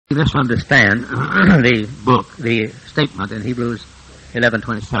misunderstand the statement in Hebrews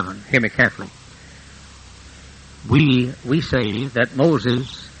 11:27. Hear me carefully. We say that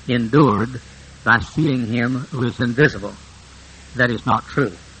Moses endured by seeing him who is invisible. That is not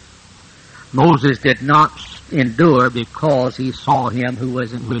true. Moses did not endure because he saw him who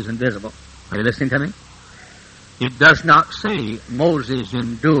is invisible. Are you listening to me? It does not say Moses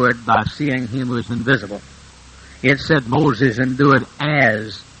endured by seeing him who is invisible. It said Moses endured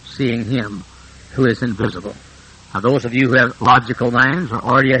as seeing him who is invisible. Now, those of you who have logical minds are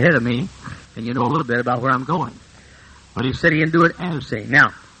already ahead of me, and you know a little bit about where I'm going. But he said he endured as seeing.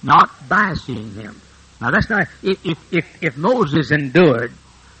 Now, not by seeing him. Now, that's not... If Moses endured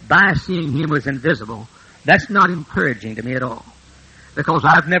by seeing him who is invisible, that's not encouraging to me at all. Because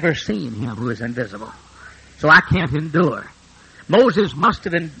I've never seen him who is invisible. So I can't endure. Moses must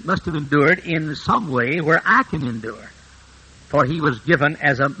have endured in some way where I can endure. For he was given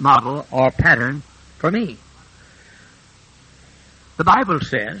as a model or pattern for me. The Bible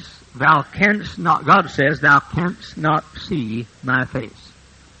says, God says, thou canst not see my face.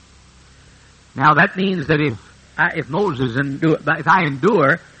 Now that means that if I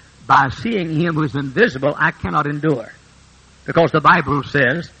endure by seeing him who is invisible, I cannot endure. Because the Bible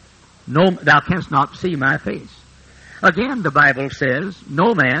says, no, thou canst not see my face. Again, the Bible says,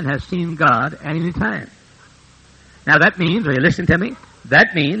 no man has seen God at any time. Now that means, are you listening to me?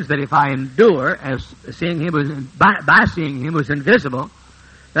 That means that if I endure as seeing him by seeing him who's invisible,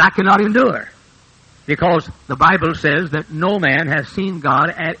 that I cannot endure. Because the Bible says that no man has seen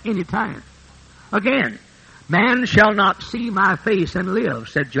God at any time. Again, man shall not see my face and live,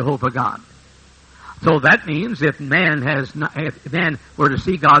 said Jehovah God. So that means if man were to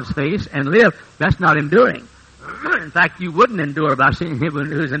see God's face and live, that's not enduring. In fact, you wouldn't endure by seeing him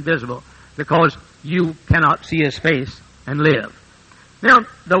who's invisible, because you cannot see his face and live. Now,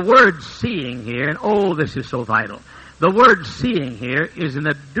 the word seeing here, and oh, this is so vital. The word seeing here is in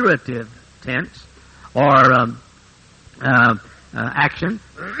the durative tense, or action,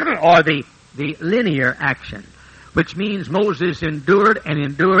 or the linear action, which means Moses endured and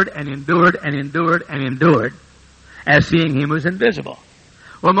endured and endured and endured and endured as seeing him who's invisible.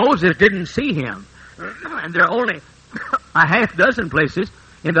 Well, Moses didn't see him, and there are only a half dozen places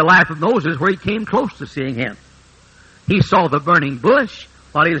in the life of Moses where he came close to seeing him. He saw the burning bush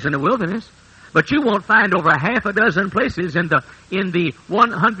while he was in the wilderness, but you won't find over half a dozen places in the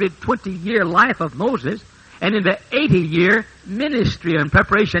 120-year life of Moses and in the 80-year ministry and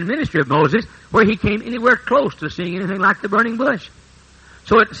preparation ministry of Moses where he came anywhere close to seeing anything like the burning bush.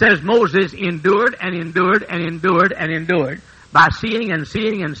 So it says Moses endured and endured and endured and endured by seeing and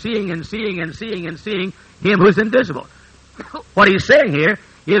seeing and seeing and seeing and seeing and seeing him who's invisible. What he's saying here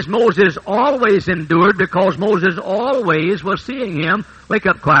is Moses always endured because Moses always was seeing him, wake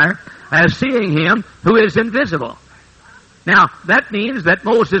up choir, as seeing him who is invisible. Now, that means that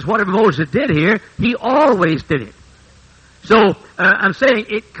Moses, whatever Moses did here, he always did it. So, I'm saying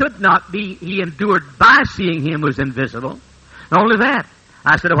it could not be he endured by seeing him who's invisible. Not only that,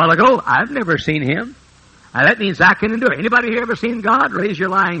 I said a while ago, I've never seen him. That means I can endure. Anybody here ever seen God? Raise your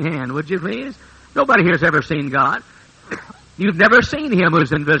lying hand, would you please? Nobody here has ever seen God. You've never seen him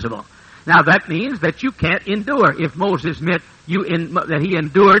who's invisible. Now, that means that you can't endure if Moses meant that he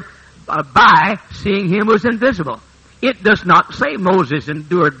endured by seeing him who's invisible. It does not say Moses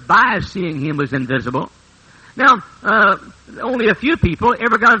endured by seeing him who's invisible. Now, only a few people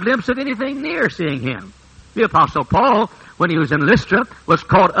ever got a glimpse of anything near seeing him. The Apostle Paul, when he was in Lystra, was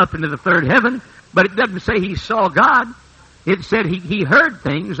caught up into the third heaven, but it doesn't say he saw God. It said he heard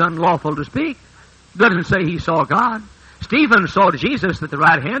things unlawful to speak. It doesn't say he saw God. Stephen saw Jesus at the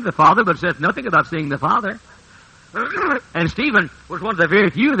right hand of the Father, but says nothing about seeing the Father. And Stephen was one of the very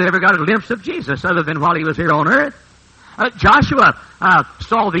few that ever got a glimpse of Jesus, other than while he was here on earth. Joshua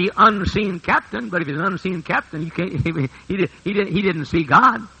saw the unseen captain, but if he's an unseen captain, he didn't see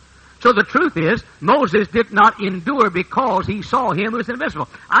God. So the truth is, Moses did not endure because he saw him who was invisible.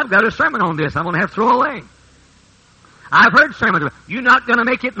 I've got a sermon on this I'm going to have to throw away. I've heard sermons about, you're not going to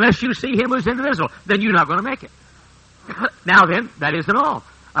make it unless you see him who's invisible. Then you're not going to make it. Now then, that isn't all.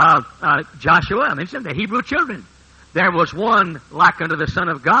 Joshua, I mentioned the Hebrew children. There was one like unto the Son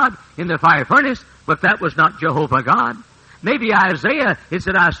of God in the fire furnace, but that was not Jehovah God. Maybe Isaiah, it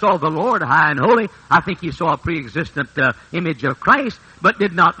said, I saw the Lord high and holy. I think he saw a pre-existent image of Christ, but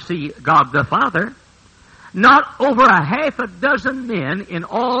did not see God the Father. Not over a half a dozen men in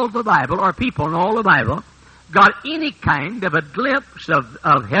all the Bible, or people in all the Bible, got any kind of a glimpse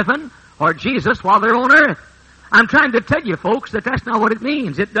of heaven or Jesus while they're on earth. I'm trying to tell you, folks, that that's not what it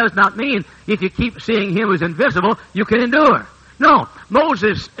means. It does not mean if you keep seeing him who's invisible, you can endure. No,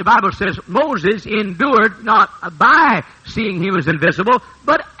 Moses, the Bible says, Moses endured not by seeing he was invisible,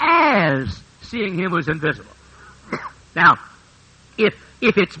 but as seeing him was invisible. Now, if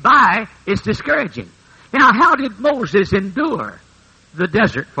it's by, it's discouraging. Now, how did Moses endure the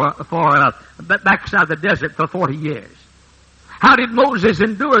desert backside the desert for 40 years? How did Moses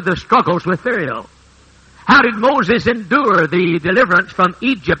endure the struggles with Pharaoh? How did Moses endure the deliverance from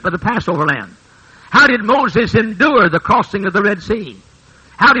Egypt of the Passover lamb? How did Moses endure the crossing of the Red Sea?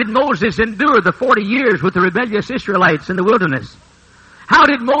 How did Moses endure the 40 years with the rebellious Israelites in the wilderness? How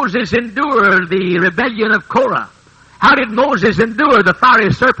did Moses endure the rebellion of Korah? How did Moses endure the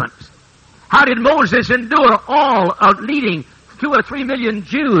fiery serpents? How did Moses endure all of leading 2 or 3 million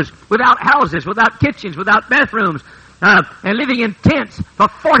Jews without houses, without kitchens, without bathrooms, and living in tents for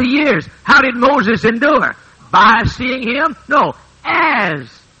 40 years? How did Moses endure? By seeing him? No, as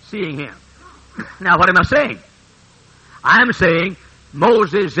seeing him. Now, what am I saying? I'm saying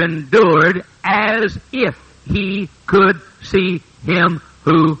Moses endured as if he could see him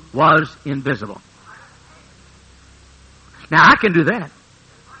who was invisible. Now, I can do that.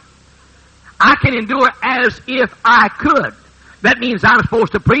 I can endure as if I could. That means I'm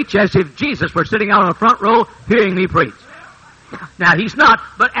supposed to preach as if Jesus were sitting out on the front row hearing me preach. Now, he's not,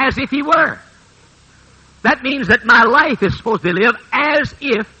 but as if he were. That means that my life is supposed to be lived as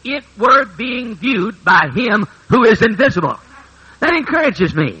if it were being viewed by him who is invisible. That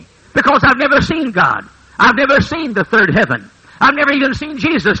encourages me, because I've never seen God. I've never seen the third heaven. I've never even seen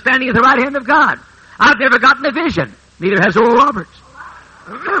Jesus standing at the right hand of God. I've never gotten a vision. Neither has Oral Roberts.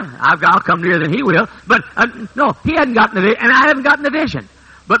 I'll come nearer than he will. But, no, he hadn't gotten a vision, and I haven't gotten a vision.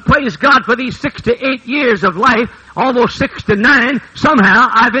 But praise God, for these 6 to 8 years of life, almost 6 to 9, somehow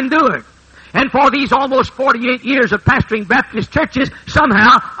I've endured. And for these almost 48 years of pastoring Baptist churches,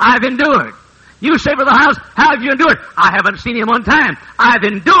 somehow I've endured. You say, Brother Hyles, how have you endured? I haven't seen him one time. I've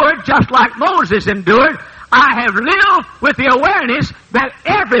endured just like Moses endured. I have lived with the awareness that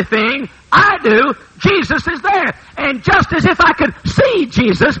everything I do, Jesus is there. And just as if I could see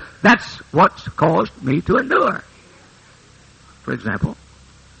Jesus, that's what's caused me to endure. For example,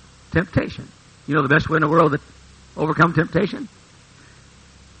 temptation. You know the best way in the world to overcome temptation?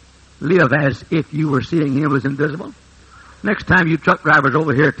 Live as if you were seeing him as invisible. Next time you truck drivers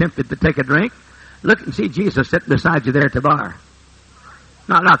over here tempted to take a drink, look and see Jesus sitting beside you there at the bar.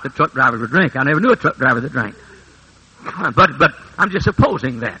 Not the truck driver would drink. I never knew a truck driver that drank. But I'm just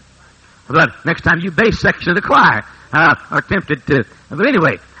supposing that. But next time you bass section of the choir are tempted to. But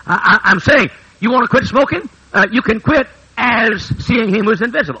anyway, I'm saying, you want to quit smoking? You can quit as seeing him who's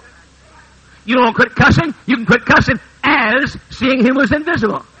invisible. You don't want to quit cussing? You can quit cussing as seeing him who's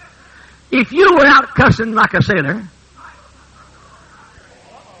invisible. If you were out cussing like a sailor,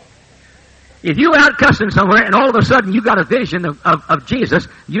 if you were out cussing somewhere and all of a sudden you got a vision of Jesus,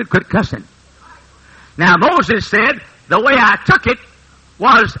 you'd quit cussing. Now, Moses said, the way I took it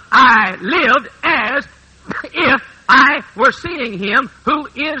was I lived as if I were seeing him who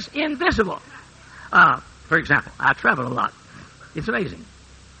is invisible. For example, I travel a lot. It's amazing.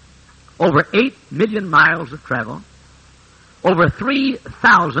 Over 8 million miles of travel. Over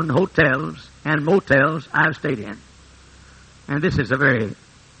 3,000 hotels and motels I've stayed in. And this is a very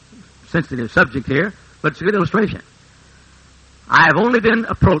sensitive subject here, but it's a good illustration. I've only been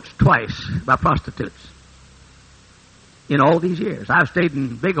approached twice by prostitutes in all these years. I've stayed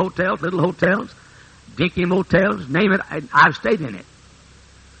in big hotels, little hotels, dinky motels, name it, I've stayed in it.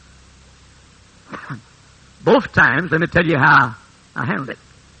 Both times, let me tell you how I handled it.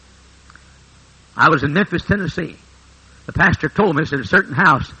 I was in Memphis, Tennessee. The pastor told me there's a certain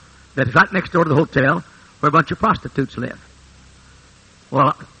house that is right next door to the hotel where a bunch of prostitutes live.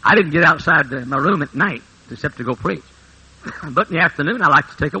 Well, I didn't get outside my room at night except to go preach. But in the afternoon, I like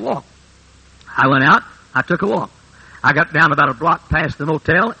to take a walk. I went out, I took a walk. I got down about a block past the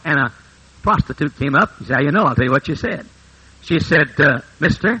motel, and a prostitute came up. She said, how you know? I'll tell you what she said. She said,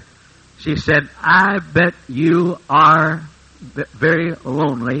 mister, she said, I bet you are very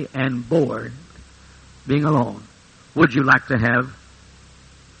lonely and bored being alone. Would you like to have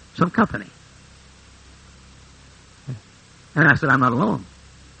some company? And I said, I'm not alone.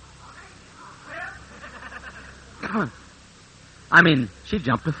 I mean, she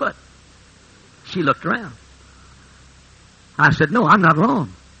jumped a foot. She looked around. I said, no, I'm not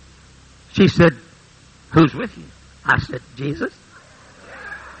alone. She said, who's with you? I said, Jesus.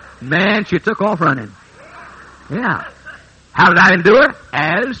 Man, she took off running. Yeah. How did I endure?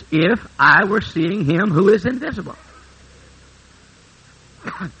 As if I were seeing him who is invisible.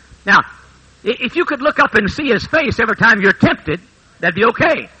 Now, if you could look up and see his face every time you're tempted, that'd be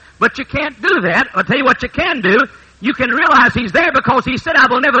okay. But you can't do that. I'll tell you what you can do. You can realize He's there because He said, I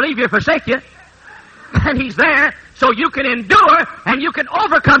will never leave you or forsake you. And He's there so you can endure and you can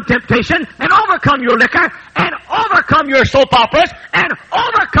overcome temptation and overcome your liquor and overcome your soap operas and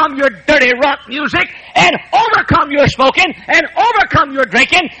overcome your dirty rock music and overcome your smoking and overcome your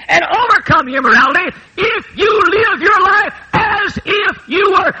drinking and overcome your immorality if you live your life as if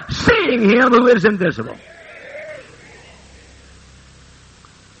you were seeing Him who is invisible.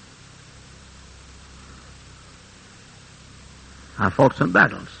 I fought some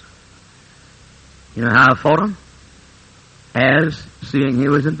battles. You know how I fought them? As seeing He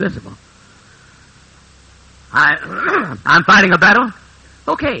was invisible. I'm fighting a battle.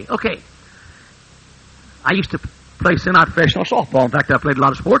 Okay. I used to play semi-professional softball. In fact, I played a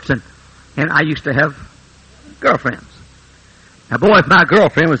lot of sports, and I used to have girlfriends. Now, boy, if my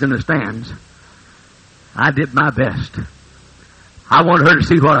girlfriend was in the stands, I did my best. I wanted her to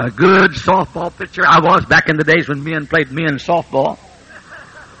see what a good softball pitcher I was back in the days when men played men's softball.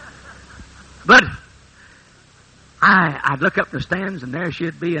 But I'd look up in the stands, and there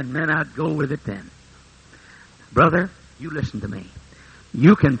she'd be, and then I'd go with it then. Brother, you listen to me.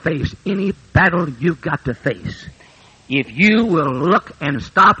 You can face any battle you've got to face if you will look and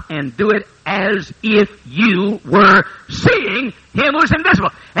stop and do it as if you were seeing Him who's invisible.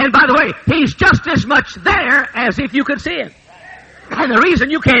 And by the way, He's just as much there as if you could see Him. And the reason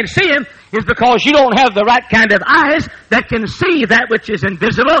you can't see Him is because you don't have the right kind of eyes that can see that which is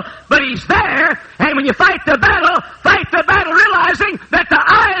invisible, but He's there, and when you fight the battle realizing that the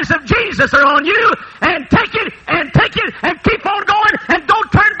eyes of Jesus are on you, and take it, and keep on going, and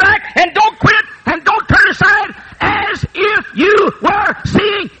don't turn back, and don't quit, and don't turn aside, as if you were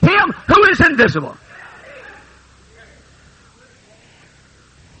seeing Him who is invisible.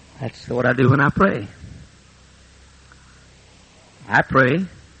 That's what I do when I pray. I pray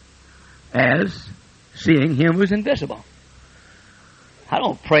as seeing Him who's invisible. I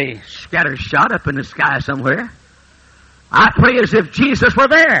don't pray scattershot up in the sky somewhere. I pray as if Jesus were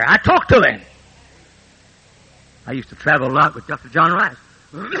there. I talk to Him. I used to travel a lot with Dr. John Rice.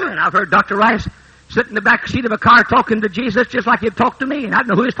 And I've heard Dr. Rice sit in the back seat of a car talking to Jesus just like He'd talk to me, and I didn't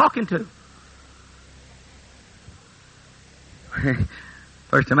know who He was talking to.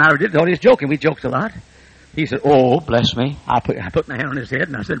 First time I ever did, he was joking. We joked a lot. He said, "Oh, bless me." I put my hand on his head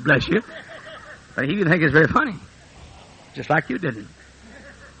and I said, "Bless you." But he didn't think it was very funny. Just like you didn't.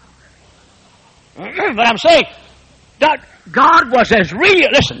 But I'm saying, God was as real,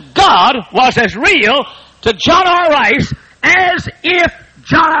 listen, God was as real to John R. Rice as if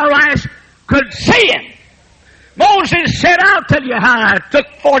John R. Rice could see Him. Moses said, "I'll tell you how I took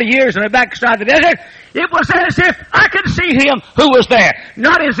 40 years in the backside of the desert." It was as if I could see Him who was there.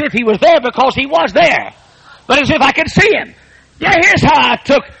 Not as if He was there because He was there, but as if I could see Him. Yeah, here's how I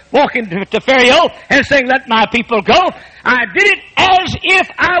took walking to Pharaoh and saying, "Let my people go." I did it as if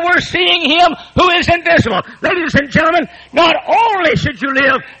I were seeing Him who is invisible. Ladies and gentlemen, not only should you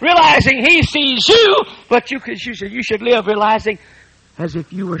live realizing He sees you, but you should live realizing as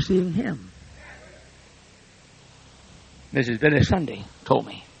if you were seeing Him. Mrs. Billy Sunday told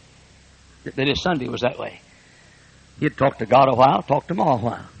me that Billy Sunday was that way. He'd talk to God a while, talk to Ma a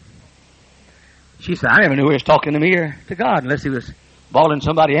while. She said, "I never knew He was talking to me or to God unless He was bawling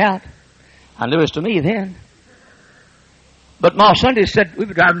somebody out. I knew it was to me then." But Ma Sunday said, we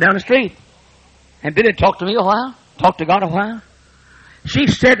were driving down the street, and Billy talked to me a while, talked to God a while. She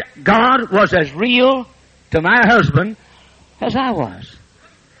said God was as real to my husband as I was.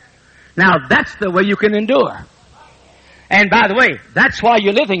 Now, that's the way you can endure. And by the way, that's why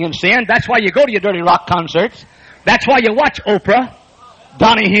you're living in sin. That's why you go to your dirty rock concerts. That's why you watch Oprah,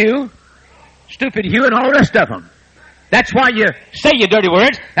 Donahue, Stupid Hugh, and all the rest of them. That's why you say your dirty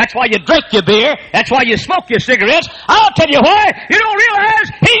words. That's why you drink your beer. That's why you smoke your cigarettes. I'll tell you why. You don't realize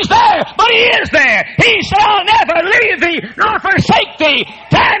He's there, but He is there. He said, "I'll never leave thee nor forsake thee."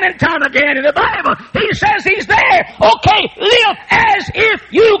 Time and time again in the Bible, He says He's there. Okay, live as if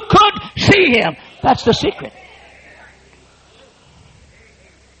you could see Him. That's the secret.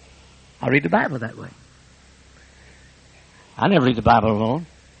 I read the Bible that way. I never read the Bible alone.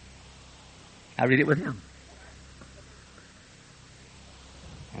 I read it with Him.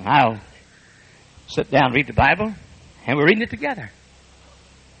 And I'll sit down and read the Bible, and we're reading it together.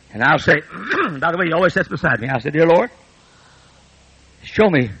 And I'll say, by the way, He always sits beside me. I'll say, "Dear Lord, show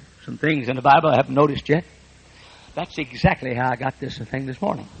me some things in the Bible I haven't noticed yet." That's exactly how I got this thing this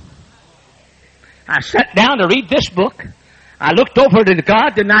morning. I sat down to read this book. I looked over to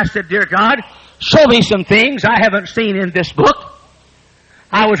God, and I said, "Dear God, show me some things I haven't seen in this book."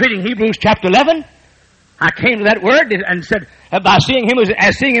 I was reading Hebrews chapter 11. I came to that word and said, by seeing Him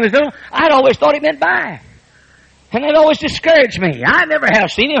as though, I'd always thought it meant by. And it always discouraged me. I never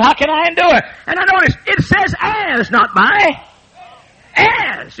have seen him. How can I endure? And I noticed it says as, not by.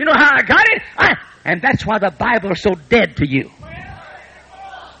 As. You know how I got it? And that's why the Bible is so dead to you.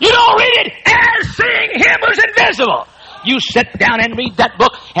 You don't read it as seeing him who's invisible. You sit down and read that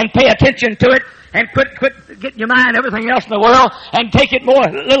book and pay attention to it and quit getting your mind everything else in the world and take it more,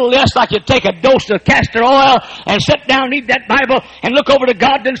 a little less like you take a dose of castor oil and sit down, read that Bible and look over to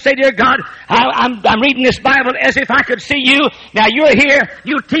God and say, dear God, I'm reading this Bible as if I could see you. Now you're here,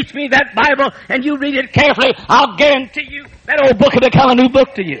 you teach me that Bible and you read it carefully. I'll guarantee you that old book will become a new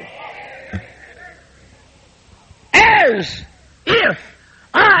book to you. As if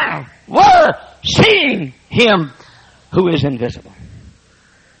I were seeing him who is invisible.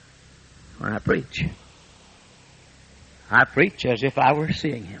 When I preach as if I were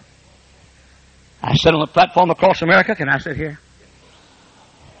seeing him. I sit on the platform across America. Can I sit here?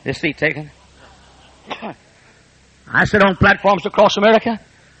 This seat taken? I sit on platforms across America,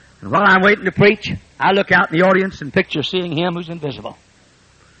 and while I'm waiting to preach, I look out in the audience and picture seeing him who's invisible.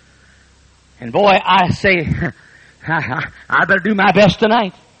 And boy, I say, I better do my best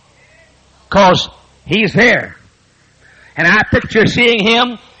tonight, because he's there. And I picture seeing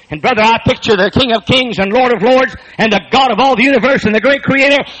him. And brother, I picture the King of Kings and Lord of Lords and the God of all the universe and the great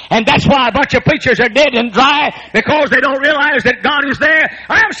Creator. And that's why a bunch of preachers are dead and dry, because they don't realize that God is there.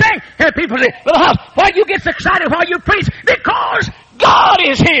 I'm saying, here people say, Brother Hyles, why you get so excited while you preach? Because God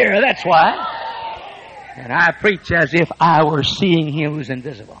is here. That's why. And I preach as if I were seeing him who's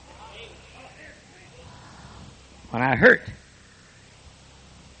invisible. When I hurt,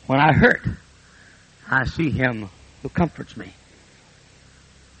 I see him who comforts me.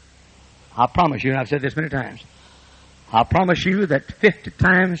 I promise you, and I've said this many times, I promise you that 50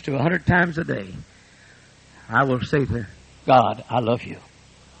 times to 100 times a day, I will say to God, I love you.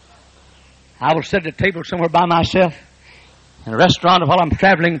 I will sit at a table somewhere by myself, in a restaurant, or while I'm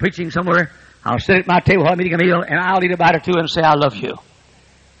traveling, preaching somewhere. I'll sit at my table while I'm eating a meal, and I'll eat a bite or two and say, I love you.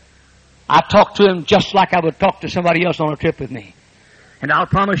 I talk to him just like I would talk to somebody else on a trip with me. And I'll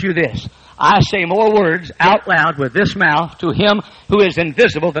promise you this, I say more words out loud with this mouth to him who is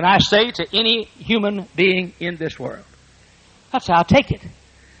invisible than I say to any human being in this world. That's how I take it.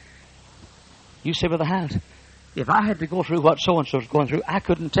 You say, Brother Hyles, if I had to go through what so-and-so's going through, I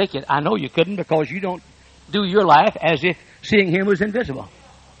couldn't take it. I know you couldn't, because you don't do your life as if seeing him was invisible.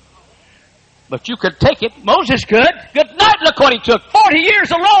 But you could take it. Moses could. Good night, look what he took. 40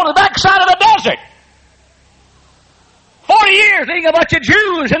 years alone on the backside of the desert. 40 years leading a bunch of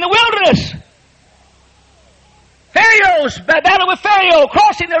Jews in the wilderness. Pharaoh's battle with Pharaoh,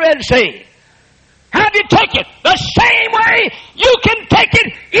 crossing the Red Sea. How do you take it? The same way you can take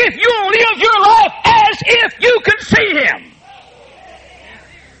it if you live your life as if you can see him.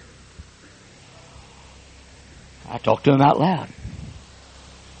 I talk to him out loud.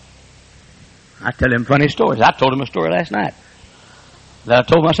 I tell him funny stories. I told him a story last night that I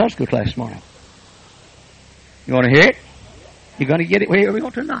told my Sunday school class this morning. You want to hear it? You're going to get it? Where are we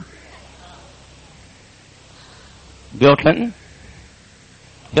going to now? Bill Clinton,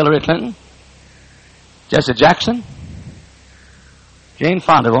 Hillary Clinton, Jesse Jackson, Jane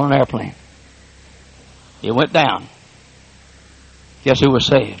Fonda were on an airplane. It went down. Guess who was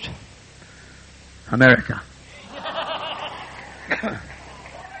saved? America.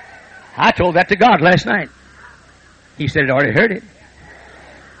 I told that to God last night. He said he'd already heard it.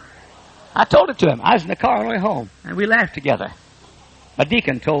 I told it to him. I was in the car on the way home, and we laughed together. A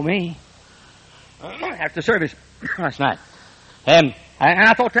deacon told me after service last night. And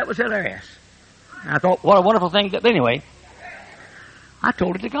I thought that was hilarious. I thought, what a wonderful thing. But anyway, I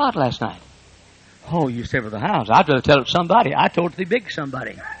told it to God last night. Oh, you say, Brother Hyles, I'd rather tell it to somebody. I told it to the big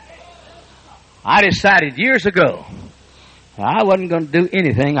somebody. I decided years ago I wasn't going to do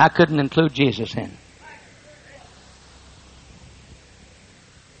anything I couldn't include Jesus in.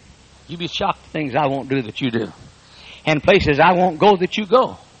 You'd be shocked at things I won't do that you do. And places I won't go that you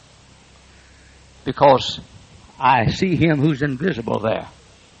go. Because I see him who's invisible there.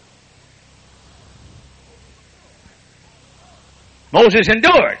 Moses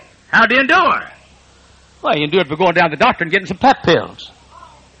endured. How did he endure? Well, he endured by going down to the doctor and getting some pep pills.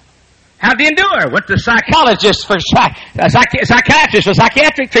 How did he endure? Went to a psychologist for psychiatrist for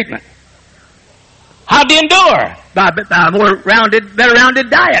psychiatric treatment. How did he endure? By a more better rounded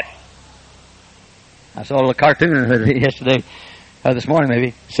diet. I saw a little cartoon yesterday, this morning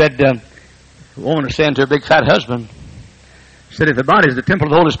maybe, said, a woman was saying to her big fat husband, said, if the body is the temple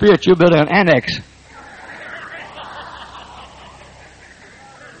of the Holy Spirit, you'll build an annex.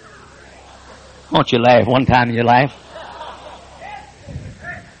 Won't you laugh one time in your life?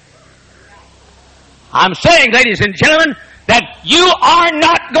 I'm saying, ladies and gentlemen, that you are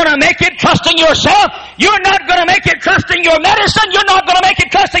not going to make it trusting yourself. You're not going to make it trusting your medicine. You're not going to make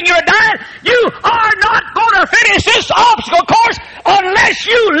it trusting your diet. You are not going to finish this obstacle course unless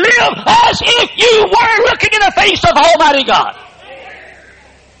you live as if you were looking in the face of Almighty God.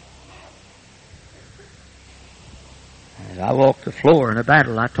 As I walk the floor in a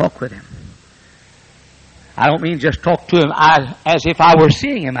battle, I talk with Him. I don't mean just talk to Him as if I were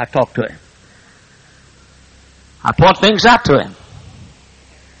seeing Him. I talk to Him. I point things out to Him.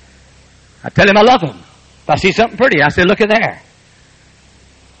 I tell Him I love Him. If I see something pretty, I say, look at there.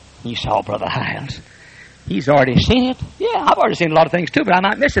 You saw Brother Hyles. He's already seen it. Yeah, I've already seen a lot of things too, but I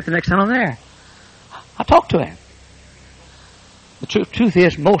might miss it the next time I'm there. I talk to Him. The truth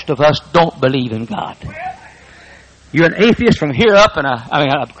is, most of us don't believe in God. You're an atheist from here up, and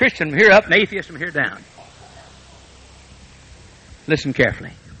a Christian from here up, and an atheist from here down. Listen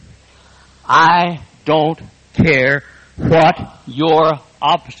carefully. I don't care what your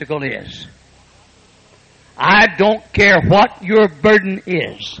obstacle is. I don't care what your burden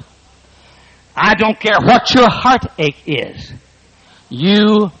is. I don't care what your heartache is.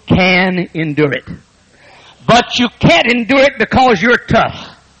 You can endure it. But you can't endure it because you're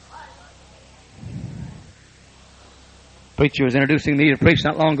tough. The preacher was introducing me to preach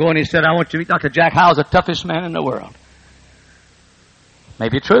not long ago, and he said, I want you to meet Dr. Jack Hyles, the toughest man in the world.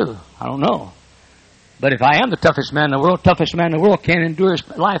 Maybe true. I don't know. But if I am the toughest man in the world can't endure his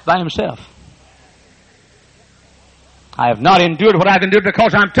life by himself. I have not endured what I've endured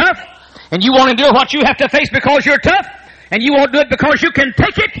because I'm tough, and you won't endure what you have to face because you're tough, and you won't do it because you can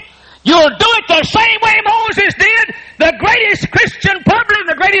take it. You'll do it the same way Moses did, the greatest Christian, probably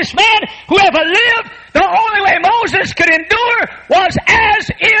the greatest man who ever lived. The only way Moses could endure was as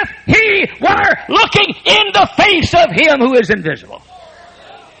if he were looking in the face of Him who is invisible.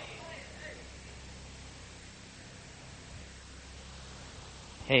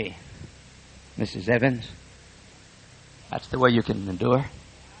 Hey, Mrs. Evans, that's the way you can endure.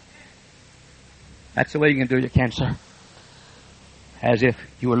 That's the way you can endure your cancer. As if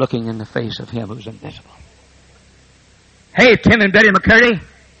you were looking in the face of Him who's invisible. Hey, Tim and Betty McCurdy,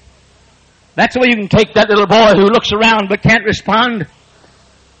 that's the way you can take that little boy who looks around but can't respond.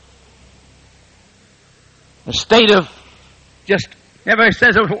 The state of just never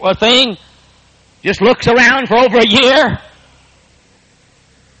says a thing, just looks around for over a year.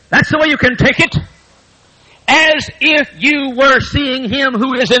 That's the way you can take it. As if you were seeing Him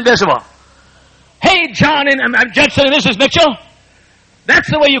who is invisible. Hey, John and Judson and Mrs. Mitchell, that's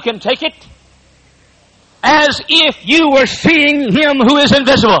the way you can take it. As if you were seeing Him who is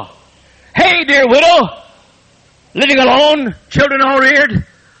invisible. Hey, dear widow, living alone, children all reared,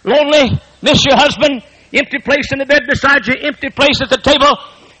 lonely, miss your husband, empty place in the bed beside you, empty place at the table,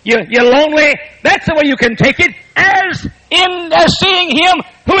 you're lonely. That's the way you can take it, as seeing Him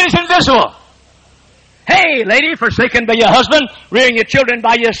who is invisible. Hey, lady, forsaken by your husband, rearing your children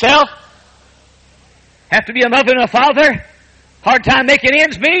by yourself, have to be a mother and a father, hard time making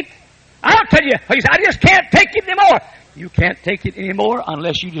ends meet. I'll tell you, I just can't take it anymore. You can't take it anymore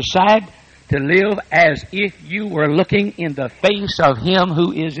unless you decide to live as if you were looking in the face of Him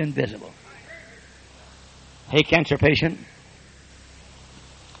who is invisible. Hey, cancer patient.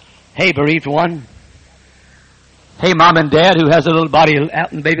 Hey, bereaved one. Hey, mom and dad who has a little body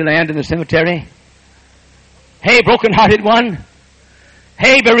out in babyland in the cemetery. Hey, broken-hearted one.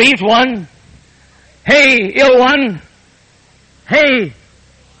 Hey, bereaved one. Hey, ill one. Hey,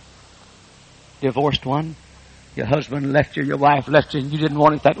 divorced one. Your husband left you, your wife left you, and you didn't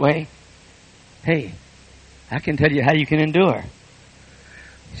want it that way. Hey, I can tell you how you can endure.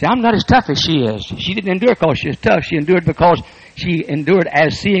 See, I'm not as tough as she is. She didn't endure because she was tough. She endured because she endured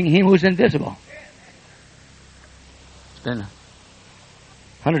as seeing Him who's invisible. It's been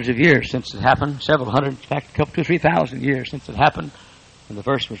hundreds of years since it happened. Several hundred, in fact, a couple, 2,000 or 3,000 years since it happened when the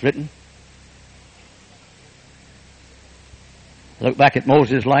verse was written. Look back at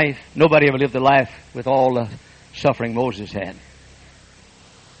Moses' life. Nobody ever lived a life with all the suffering Moses had.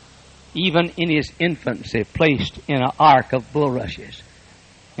 Even in his infancy, placed in an ark of bulrushes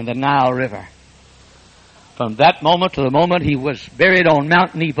in the Nile River. From that moment to the moment he was buried on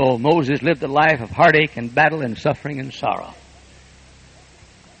Mount Nebo, Moses lived a life of heartache and battle and suffering and sorrow.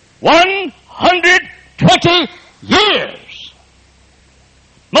 120 years.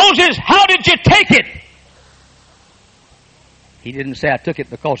 Moses, how did you take it? He didn't say, I took it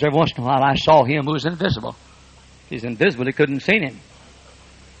because every once in a while I saw Him who was invisible. He's invisible, he couldn't see Him.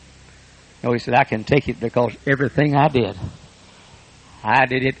 No, he said, I can take it because everything I did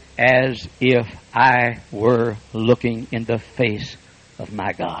it as if I were looking in the face of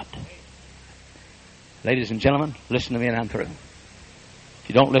my God. Ladies and gentlemen, listen to me and I'm through. If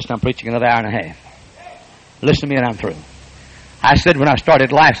you don't listen, I'm preaching another hour and a half. Listen to me and I'm through. I said when I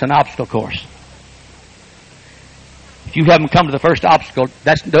started, life's an obstacle course. If you haven't come to the first obstacle,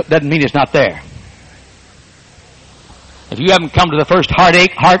 that doesn't mean it's not there. If you haven't come to the first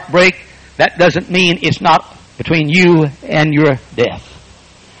heartache, heartbreak, that doesn't mean it's not between you and your death.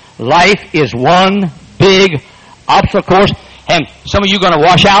 Life is one big obstacle course, and some of you are going to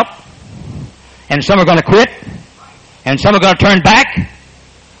wash out, and some are going to quit, and some are going to turn back,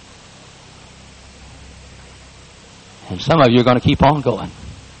 and some of you are going to keep on going.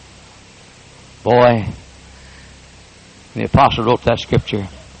 Boy, the apostle wrote that scripture.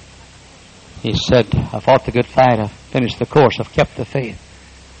 He said, I fought the good fight, I finished the course, I've kept the faith.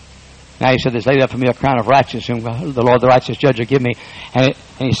 Now he said, there's laid up for me a crown of righteousness, whom the Lord the righteous judge will give me. And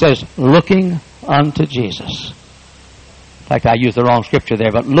he says, looking unto Jesus. In fact, I used the wrong scripture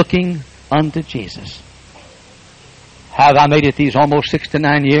there, but looking unto Jesus. How have I made it these almost 6 to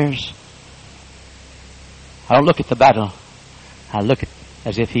 9 years? I don't look at the battle. I look at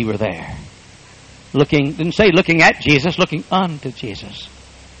as if he were there. Looking, didn't say looking at Jesus, looking unto Jesus.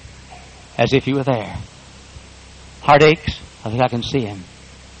 As if he were there. Heartaches, I think I can see him.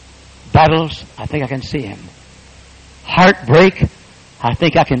 Battles, I think I can see him. Heartbreak, I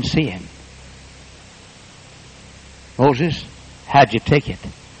think I can see him. Moses, how'd you take it?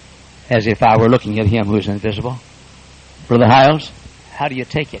 As if I were looking at him who is invisible. Brother Hyles, how do you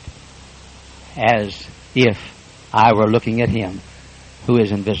take it? As if I were looking at him who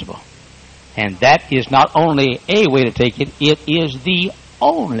is invisible. And that is not only a way to take it, it is the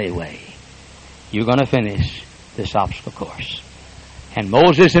only way you're going to finish this obstacle course. And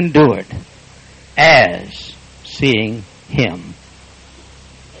Moses endured as seeing him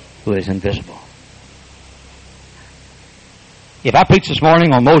who is invisible. If I preach this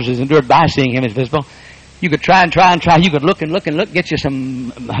morning on Moses endured by seeing him invisible, you could try and try and try. You could look and look and look, get you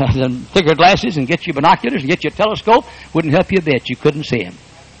some thicker glasses and get you binoculars and get you a telescope. Wouldn't help you a bit. You couldn't see him.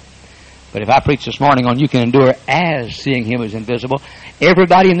 But if I preach this morning on you can endure as seeing him as invisible,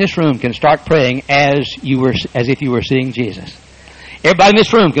 everybody in this room can start praying as if you were seeing Jesus. Everybody in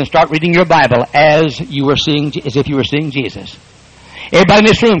this room can start reading your Bible as if you were seeing Jesus. Everybody in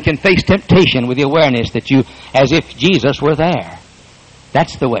this room can face temptation with the awareness that as if Jesus were there.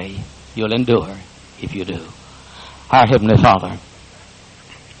 That's the way you'll endure if you do. Our Heavenly Father,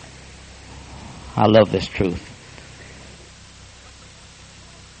 I love this truth.